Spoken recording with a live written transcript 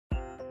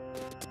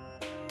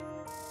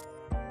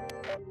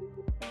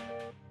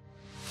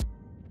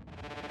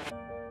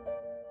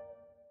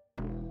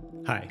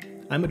Hi,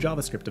 I'm a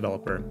JavaScript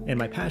developer, and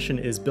my passion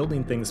is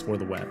building things for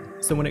the web.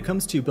 So when it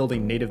comes to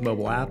building native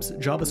mobile apps,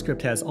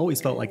 JavaScript has always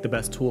felt like the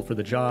best tool for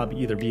the job,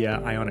 either via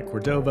Ionic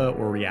Cordova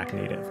or React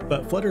Native.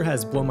 But Flutter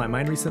has blown my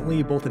mind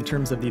recently, both in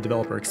terms of the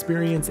developer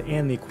experience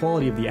and the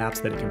quality of the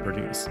apps that it can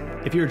produce.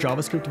 If you're a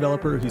JavaScript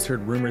developer who's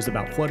heard rumors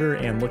about Flutter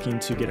and looking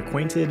to get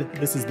acquainted,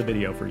 this is the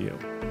video for you.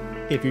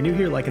 If you're new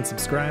here, like and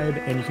subscribe,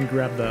 and you can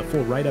grab the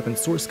full write-up and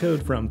source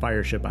code from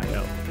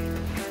Fireship.io.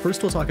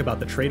 First, we'll talk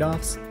about the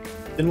trade-offs.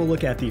 Then we'll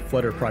look at the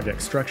Flutter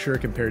project structure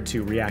compared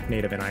to React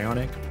Native and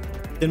Ionic.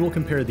 Then we'll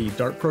compare the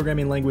Dart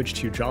programming language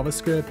to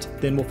JavaScript.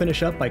 Then we'll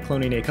finish up by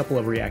cloning a couple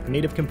of React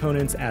Native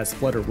components as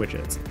Flutter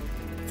widgets.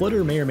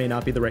 Flutter may or may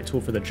not be the right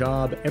tool for the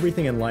job.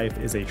 Everything in life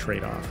is a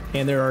trade-off.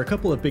 And there are a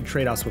couple of big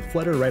trade-offs with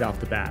Flutter right off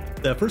the bat.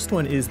 The first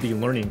one is the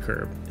learning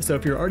curve. So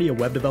if you're already a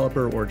web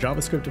developer or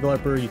JavaScript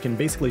developer, you can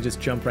basically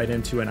just jump right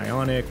into an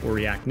Ionic or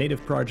React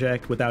Native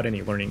project without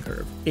any learning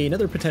curve.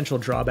 Another potential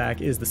drawback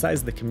is the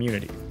size of the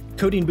community.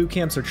 Coding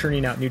bootcamps are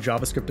churning out new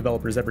JavaScript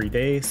developers every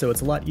day, so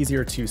it's a lot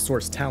easier to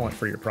source talent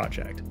for your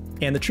project.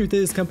 And the truth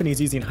is, companies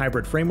using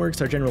hybrid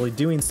frameworks are generally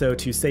doing so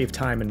to save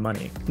time and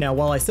money. Now,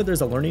 while I said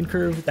there's a learning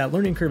curve, that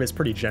learning curve is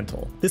pretty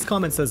gentle. This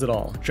comment says it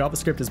all.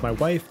 JavaScript is my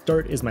wife,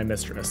 Dart is my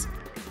mistress.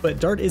 But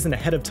Dart is an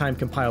ahead-of-time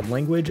compiled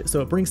language, so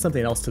it brings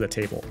something else to the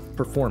table: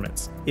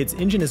 performance. Its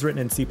engine is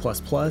written in C++,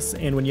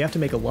 and when you have to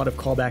make a lot of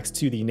callbacks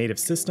to the native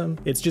system,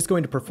 it's just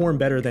going to perform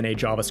better than a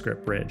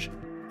JavaScript bridge.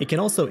 It can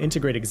also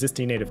integrate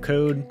existing native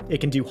code, it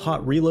can do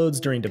hot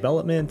reloads during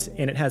development,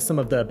 and it has some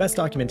of the best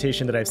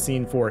documentation that I've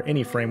seen for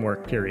any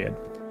framework, period.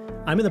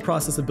 I'm in the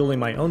process of building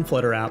my own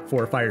Flutter app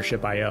for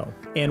Fireship.io.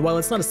 And while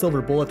it's not a silver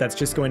bullet that's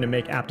just going to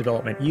make app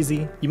development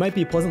easy, you might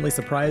be pleasantly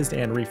surprised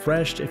and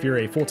refreshed if you're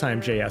a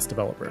full-time JS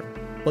developer.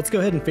 Let's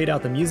go ahead and fade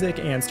out the music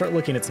and start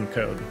looking at some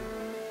code.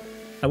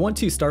 I want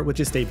to start with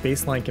just a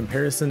baseline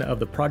comparison of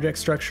the project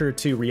structure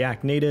to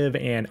React Native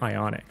and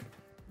Ionic.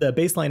 The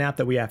baseline app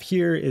that we have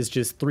here is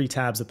just 3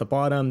 tabs at the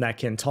bottom that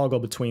can toggle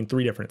between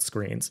 3 different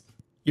screens.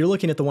 You're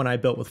looking at the one I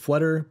built with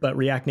Flutter, but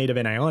React Native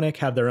and Ionic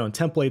have their own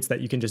templates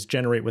that you can just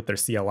generate with their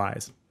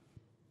CLIs.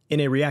 In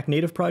a React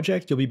Native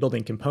project, you'll be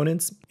building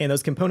components, and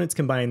those components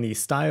combine the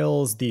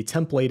styles, the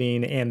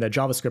templating, and the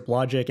JavaScript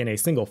logic in a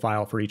single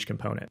file for each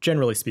component,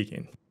 generally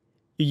speaking.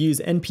 You use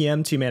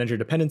npm to manage your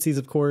dependencies,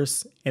 of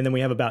course, and then we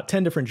have about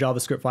 10 different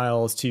JavaScript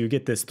files to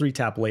get this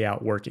 3-tab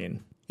layout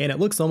working. And it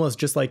looks almost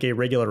just like a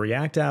regular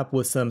React app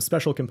with some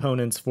special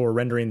components for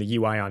rendering the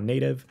UI on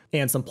native,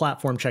 and some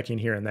platform checking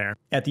here and there.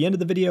 At the end of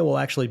the video, we'll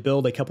actually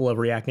build a couple of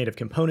React Native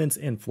components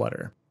in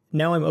Flutter.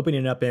 Now I'm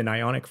opening it up in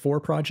Ionic 4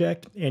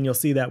 project, and you'll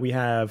see that we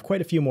have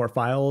quite a few more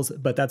files,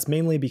 but that's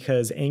mainly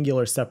because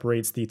Angular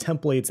separates the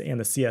templates and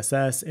the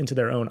CSS into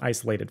their own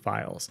isolated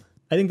files.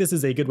 I think this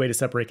is a good way to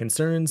separate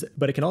concerns,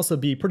 but it can also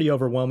be pretty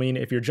overwhelming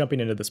if you're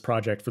jumping into this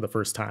project for the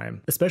first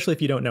time, especially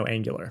if you don't know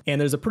Angular. And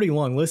there's a pretty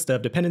long list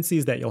of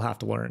dependencies that you'll have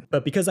to learn.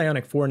 But because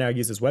Ionic 4 now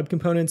uses web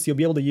components, you'll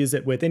be able to use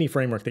it with any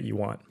framework that you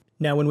want.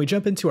 Now, when we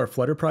jump into our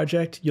Flutter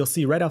project, you'll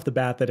see right off the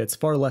bat that it's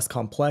far less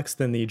complex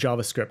than the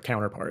JavaScript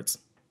counterparts.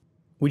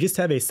 We just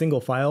have a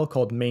single file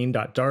called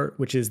main.dart,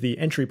 which is the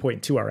entry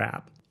point to our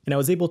app. And I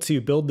was able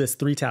to build this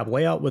 3-tab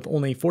layout with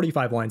only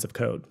 45 lines of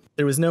code.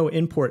 There was no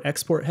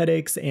import-export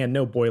headaches and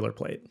no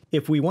boilerplate.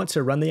 If we want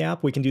to run the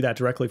app, we can do that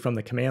directly from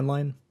the command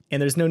line.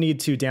 And there's no need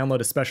to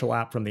download a special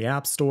app from the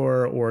App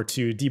Store or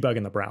to debug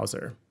in the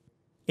browser.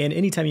 And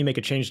anytime you make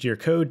a change to your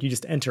code, you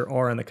just enter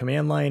R on the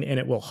command line and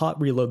it will hot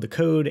reload the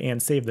code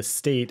and save the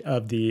state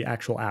of the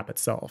actual app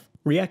itself.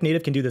 React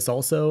Native can do this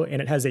also,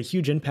 and it has a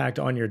huge impact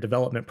on your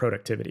development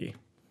productivity.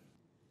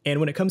 And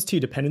when it comes to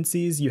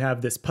dependencies, you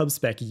have this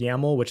pubspec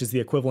YAML, which is the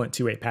equivalent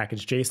to a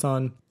package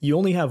JSON. You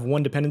only have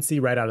one dependency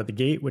right out of the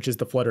gate, which is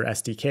the Flutter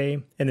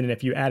SDK. And then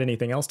if you add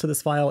anything else to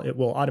this file, it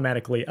will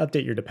automatically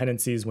update your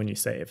dependencies when you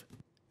save.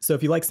 So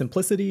if you like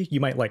simplicity, you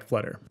might like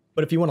Flutter.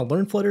 But if you want to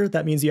learn Flutter,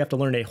 that means you have to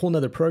learn a whole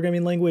nother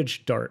programming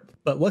language, Dart.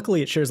 But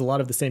luckily it shares a lot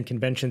of the same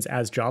conventions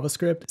as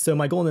JavaScript, so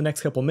my goal in the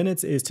next couple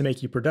minutes is to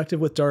make you productive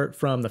with Dart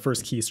from the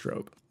first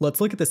keystroke. Let's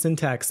look at the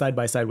syntax side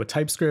by side with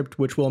TypeScript,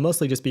 which will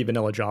mostly just be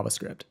vanilla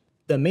JavaScript.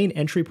 The main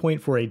entry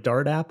point for a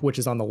Dart app, which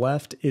is on the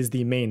left, is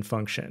the main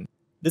function.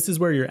 This is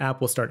where your app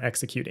will start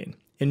executing.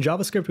 In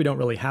JavaScript, we don't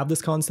really have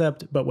this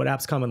concept, but what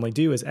apps commonly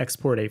do is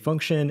export a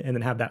function and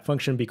then have that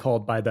function be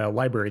called by the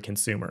library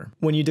consumer.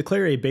 When you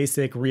declare a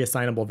basic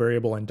reassignable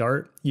variable in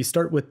Dart, you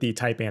start with the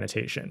type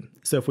annotation.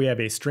 So if we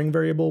have a string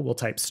variable, we'll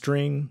type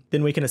string,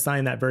 then we can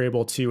assign that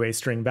variable to a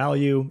string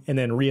value and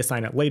then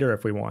reassign it later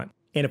if we want.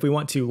 And if we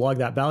want to log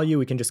that value,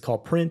 we can just call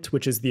print,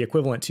 which is the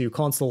equivalent to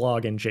console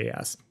log in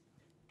JS.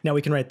 Now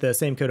we can write the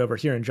same code over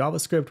here in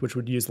JavaScript, which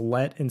would use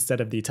let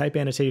instead of the type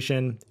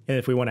annotation. And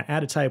if we want to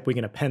add a type, we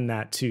can append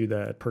that to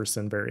the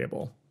person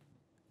variable.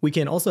 We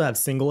can also have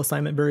single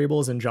assignment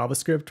variables in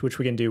JavaScript, which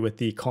we can do with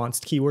the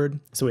const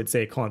keyword. So we'd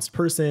say const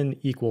person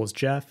equals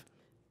Jeff.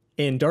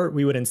 In Dart,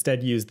 we would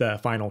instead use the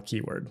final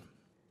keyword.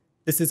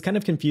 This is kind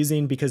of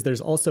confusing because there's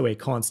also a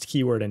const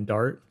keyword in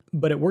Dart,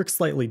 but it works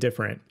slightly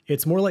different.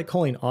 It's more like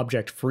calling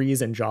object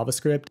freeze in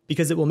JavaScript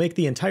because it will make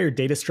the entire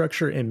data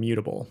structure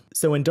immutable.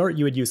 So in Dart,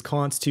 you would use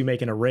const to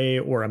make an array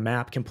or a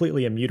map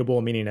completely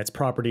immutable, meaning its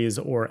properties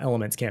or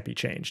elements can't be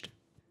changed.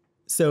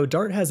 So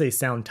Dart has a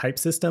sound type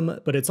system,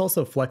 but it's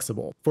also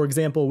flexible. For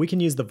example, we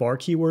can use the var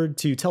keyword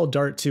to tell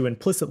Dart to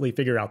implicitly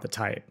figure out the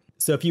type.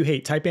 So if you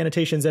hate type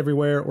annotations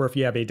everywhere, or if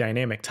you have a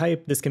dynamic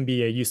type, this can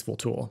be a useful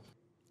tool.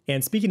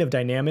 And speaking of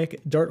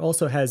dynamic, Dart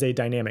also has a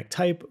dynamic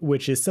type,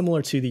 which is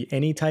similar to the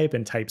any type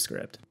in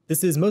TypeScript.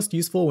 This is most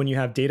useful when you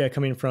have data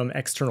coming from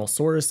external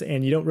source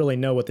and you don't really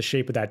know what the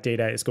shape of that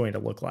data is going to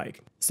look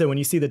like. So when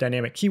you see the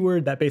dynamic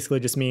keyword, that basically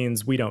just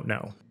means we don't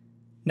know.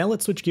 Now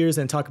let's switch gears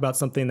and talk about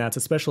something that's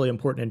especially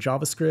important in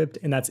JavaScript,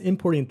 and that's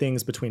importing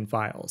things between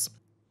files.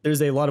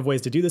 There's a lot of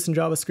ways to do this in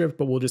JavaScript,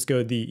 but we'll just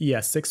go the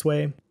ES6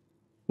 way.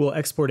 We'll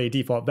export a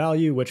default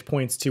value, which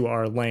points to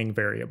our lang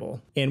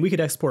variable. And we could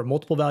export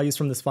multiple values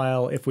from this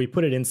file if we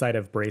put it inside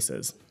of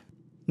braces.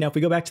 Now, if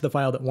we go back to the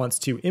file that wants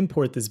to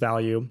import this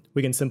value,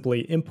 we can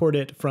simply import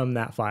it from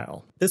that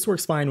file. This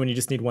works fine when you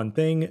just need one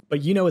thing,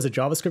 but you know as a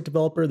JavaScript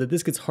developer that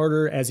this gets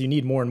harder as you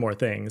need more and more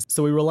things.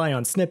 So we rely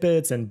on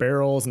snippets and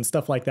barrels and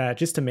stuff like that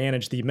just to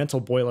manage the mental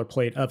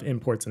boilerplate of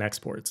imports and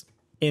exports.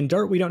 In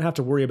Dart, we don't have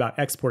to worry about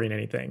exporting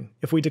anything.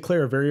 If we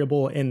declare a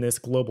variable in this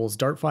global's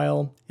Dart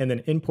file and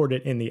then import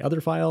it in the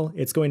other file,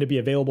 it's going to be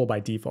available by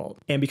default.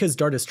 And because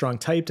Dart is strong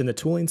typed and the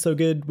tooling's so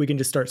good, we can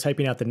just start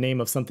typing out the name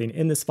of something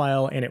in this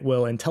file and it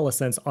will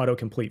IntelliSense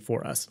autocomplete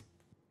for us.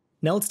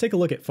 Now let's take a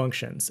look at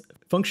functions.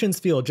 Functions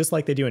feel just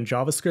like they do in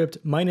JavaScript,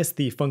 minus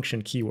the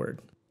function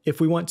keyword. If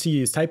we want to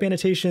use type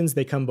annotations,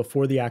 they come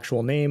before the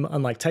actual name,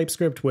 unlike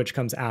TypeScript, which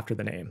comes after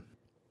the name.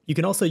 You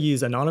can also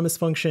use anonymous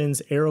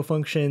functions, arrow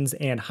functions,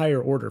 and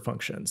higher order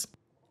functions.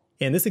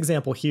 In this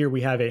example here,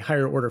 we have a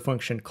higher order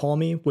function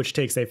callMe, which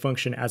takes a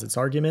function as its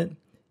argument.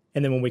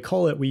 And then when we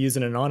call it, we use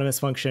an anonymous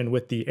function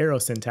with the arrow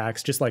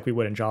syntax, just like we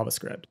would in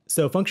JavaScript.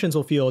 So functions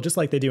will feel just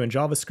like they do in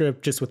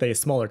JavaScript, just with a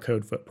smaller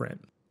code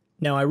footprint.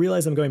 Now I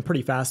realize I'm going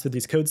pretty fast with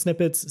these code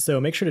snippets,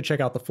 so make sure to check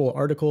out the full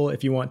article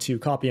if you want to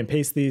copy and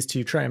paste these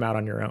to try them out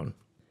on your own.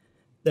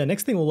 The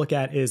next thing we'll look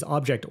at is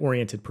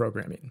object-oriented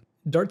programming.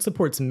 Dart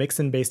supports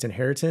mixin-based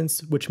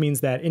inheritance, which means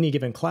that any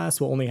given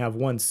class will only have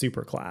one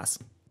superclass.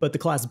 But the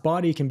class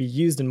body can be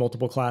used in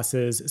multiple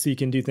classes, so you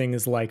can do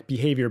things like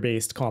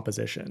behavior-based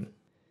composition.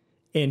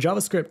 In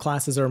JavaScript,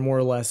 classes are more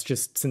or less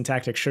just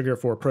syntactic sugar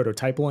for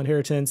prototypal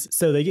inheritance,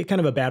 so they get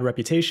kind of a bad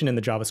reputation in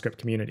the JavaScript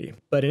community.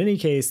 But in any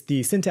case,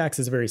 the syntax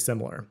is very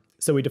similar.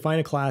 So we define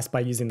a class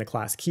by using the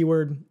class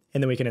keyword,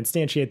 and then we can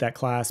instantiate that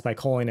class by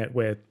calling it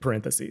with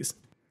parentheses.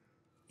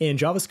 In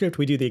JavaScript,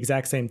 we do the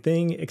exact same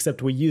thing,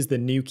 except we use the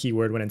new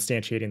keyword when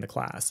instantiating the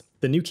class.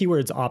 The new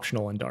keyword's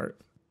optional in Dart.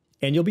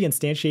 And you'll be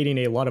instantiating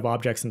a lot of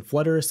objects in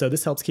Flutter, so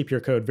this helps keep your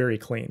code very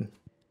clean.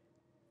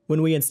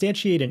 When we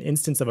instantiate an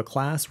instance of a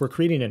class, we're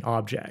creating an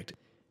object.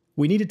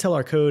 We need to tell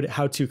our code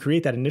how to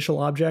create that initial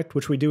object,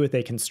 which we do with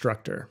a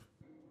constructor.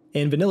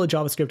 In vanilla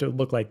JavaScript, it would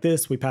look like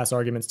this. We pass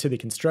arguments to the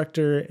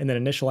constructor and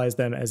then initialize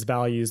them as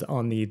values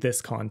on the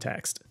this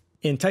context.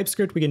 In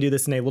TypeScript, we can do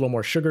this in a little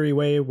more sugary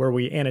way where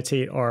we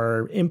annotate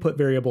our input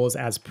variables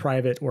as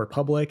private or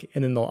public,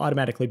 and then they'll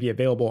automatically be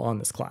available on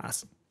this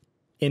class.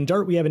 In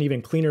Dart, we have an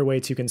even cleaner way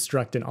to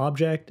construct an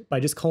object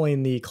by just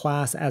calling the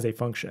class as a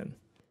function.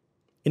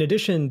 In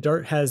addition,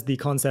 Dart has the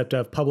concept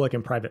of public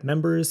and private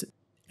members.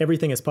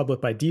 Everything is public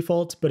by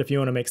default, but if you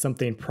want to make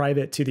something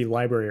private to the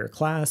library or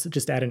class,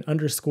 just add an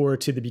underscore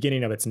to the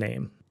beginning of its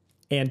name.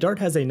 And Dart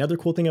has another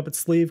cool thing up its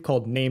sleeve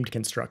called named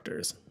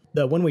constructors.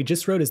 The one we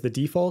just wrote is the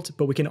default,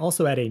 but we can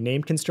also add a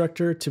named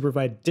constructor to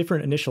provide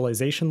different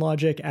initialization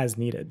logic as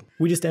needed.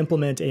 We just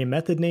implement a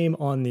method name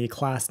on the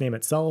class name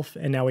itself,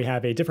 and now we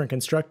have a different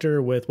constructor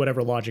with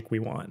whatever logic we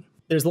want.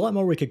 There's a lot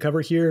more we could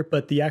cover here,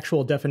 but the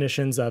actual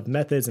definitions of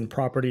methods and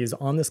properties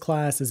on this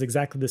class is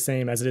exactly the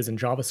same as it is in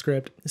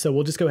JavaScript, so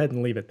we'll just go ahead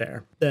and leave it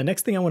there. The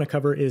next thing I want to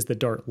cover is the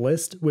Dart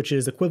list, which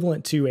is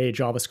equivalent to a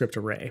JavaScript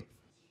array.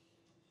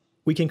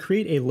 We can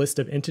create a list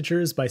of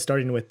integers by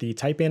starting with the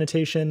type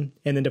annotation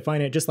and then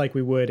define it just like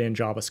we would in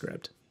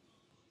JavaScript.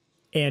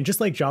 And just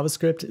like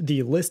JavaScript,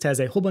 the list has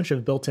a whole bunch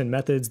of built-in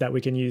methods that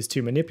we can use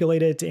to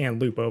manipulate it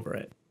and loop over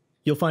it.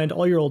 You'll find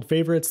all your old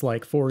favorites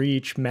like for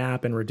each,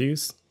 map, and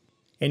reduce.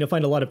 And you'll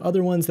find a lot of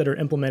other ones that are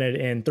implemented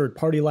in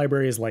third-party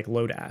libraries like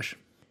Lodash.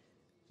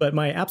 But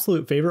my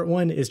absolute favorite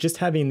one is just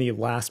having the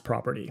last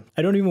property.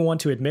 I don't even want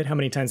to admit how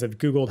many times I've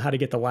Googled how to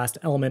get the last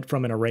element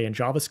from an array in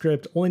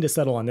JavaScript, only to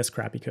settle on this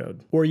crappy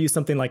code. Or use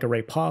something like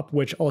array pop,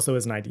 which also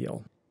isn't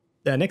ideal.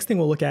 The next thing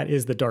we'll look at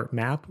is the Dart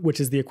map, which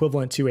is the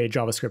equivalent to a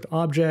JavaScript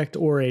object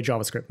or a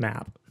JavaScript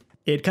map.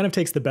 It kind of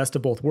takes the best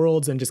of both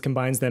worlds and just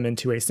combines them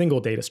into a single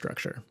data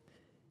structure.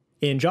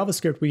 In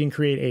JavaScript, we can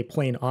create a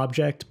plain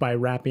object by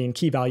wrapping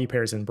key value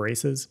pairs in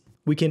braces.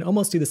 We can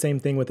almost do the same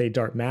thing with a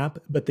Dart map,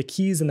 but the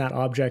keys in that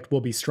object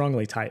will be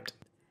strongly typed.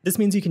 This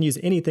means you can use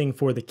anything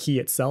for the key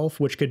itself,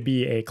 which could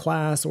be a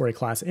class or a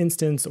class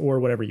instance or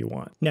whatever you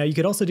want. Now, you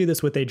could also do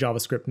this with a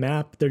JavaScript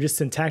map. They're just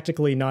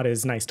syntactically not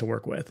as nice to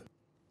work with.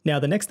 Now,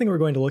 the next thing we're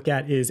going to look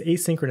at is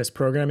asynchronous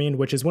programming,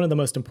 which is one of the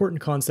most important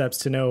concepts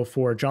to know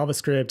for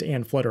JavaScript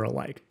and Flutter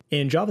alike.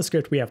 In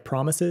JavaScript, we have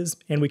promises,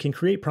 and we can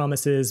create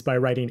promises by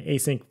writing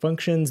async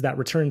functions that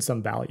return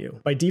some value.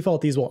 By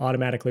default, these will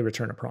automatically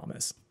return a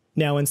promise.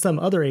 Now, in some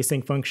other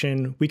async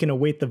function, we can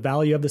await the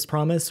value of this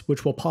promise,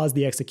 which will pause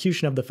the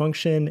execution of the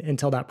function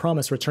until that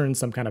promise returns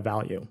some kind of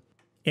value.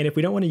 And if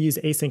we don't want to use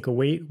async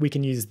await, we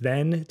can use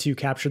then to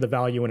capture the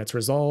value when it's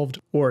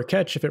resolved, or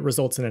catch if it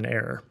results in an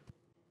error.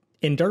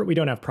 In Dart, we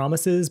don't have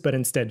promises, but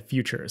instead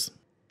futures.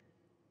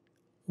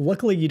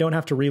 Luckily, you don't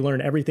have to relearn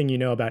everything you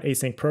know about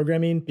async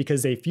programming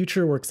because a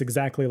future works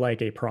exactly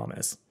like a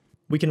promise.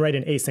 We can write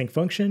an async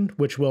function,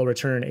 which will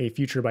return a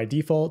future by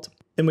default.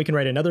 Then we can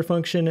write another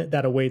function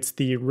that awaits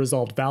the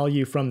resolved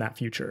value from that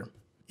future.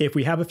 If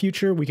we have a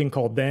future, we can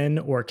call then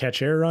or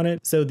catch error on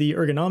it, so the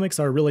ergonomics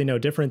are really no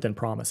different than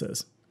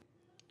promises.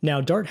 Now,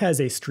 Dart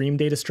has a stream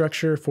data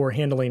structure for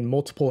handling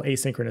multiple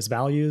asynchronous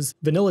values.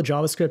 Vanilla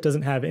JavaScript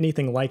doesn't have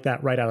anything like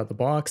that right out of the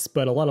box,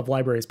 but a lot of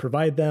libraries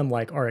provide them,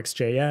 like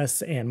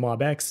RxJS and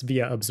MobX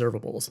via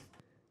observables.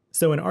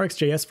 So in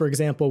RxJS, for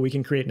example, we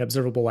can create an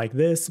observable like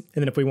this,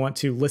 and then if we want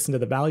to listen to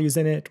the values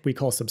in it, we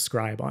call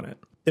subscribe on it.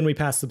 Then we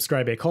pass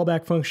subscribe a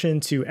callback function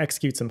to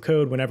execute some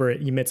code whenever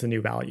it emits a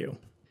new value.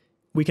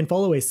 We can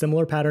follow a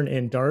similar pattern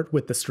in Dart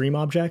with the stream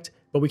object,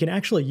 but we can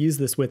actually use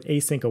this with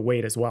async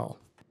await as well.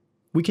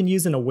 We can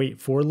use an await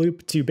for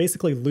loop to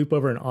basically loop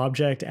over an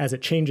object as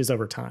it changes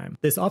over time.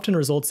 This often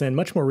results in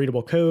much more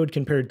readable code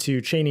compared to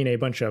chaining a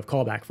bunch of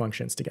callback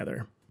functions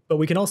together. But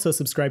we can also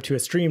subscribe to a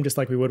stream just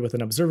like we would with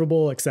an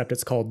observable, except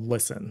it's called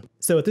listen.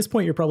 So at this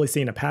point, you're probably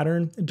seeing a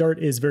pattern. Dart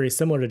is very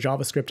similar to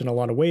JavaScript in a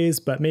lot of ways,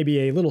 but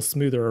maybe a little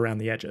smoother around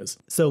the edges.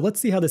 So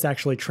let's see how this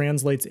actually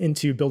translates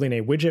into building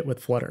a widget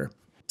with Flutter.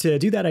 To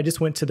do that, I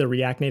just went to the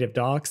React Native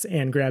docs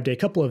and grabbed a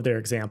couple of their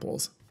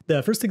examples.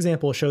 The first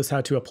example shows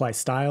how to apply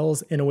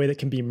styles in a way that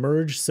can be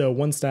merged so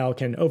one style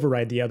can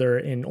override the other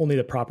in only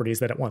the properties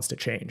that it wants to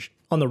change.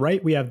 On the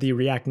right, we have the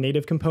React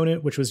Native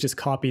component, which was just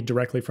copied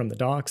directly from the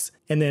docs,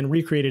 and then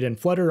recreated in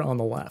Flutter on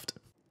the left.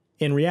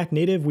 In React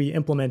Native, we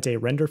implement a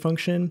render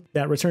function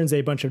that returns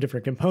a bunch of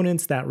different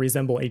components that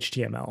resemble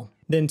HTML.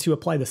 Then to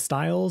apply the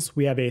styles,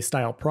 we have a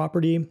style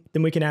property.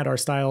 Then we can add our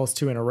styles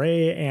to an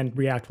array, and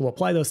React will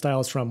apply those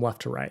styles from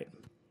left to right.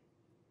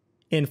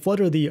 In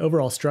Flutter, the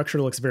overall structure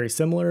looks very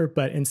similar,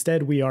 but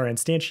instead we are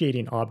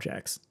instantiating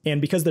objects. And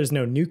because there's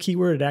no new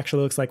keyword, it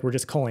actually looks like we're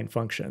just calling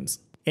functions.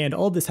 And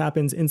all of this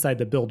happens inside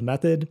the build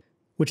method,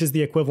 which is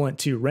the equivalent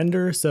to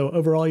render, so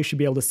overall you should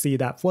be able to see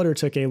that Flutter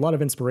took a lot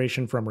of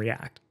inspiration from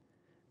React.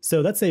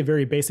 So that's a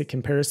very basic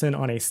comparison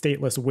on a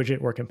stateless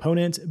widget or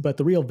component, but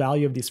the real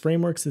value of these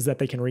frameworks is that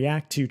they can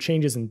react to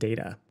changes in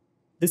data.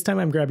 This time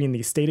I'm grabbing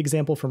the state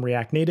example from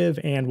React Native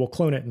and we'll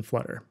clone it in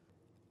Flutter.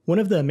 One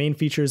of the main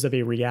features of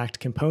a React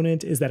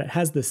component is that it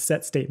has this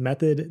setState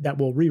method that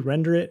will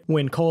re-render it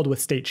when called with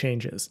state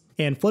changes.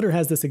 And Flutter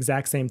has this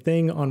exact same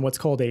thing on what's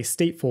called a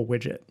stateful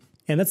widget.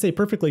 And that's a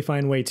perfectly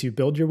fine way to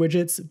build your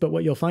widgets, but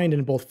what you'll find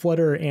in both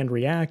Flutter and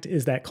React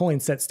is that calling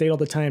setState all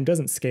the time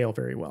doesn't scale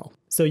very well.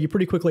 So you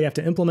pretty quickly have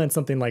to implement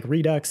something like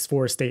Redux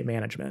for state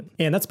management.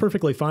 And that's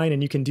perfectly fine,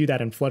 and you can do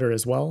that in Flutter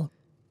as well.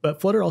 But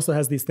Flutter also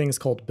has these things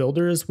called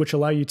builders, which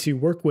allow you to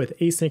work with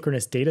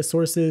asynchronous data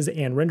sources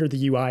and render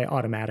the UI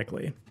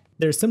automatically.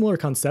 They're similar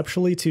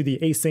conceptually to the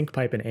async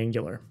pipe in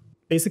Angular.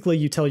 Basically,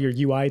 you tell your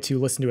UI to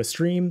listen to a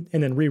stream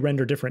and then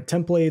re-render different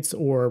templates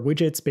or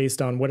widgets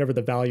based on whatever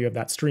the value of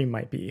that stream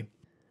might be.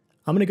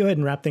 I'm going to go ahead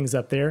and wrap things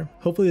up there.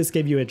 Hopefully this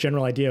gave you a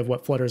general idea of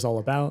what Flutter is all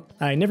about.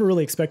 I never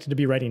really expected to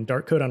be writing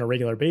Dart code on a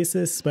regular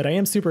basis, but I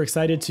am super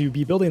excited to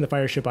be building the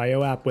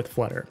Fireship.io app with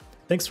Flutter.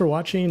 Thanks for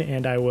watching,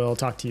 and I will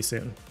talk to you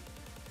soon.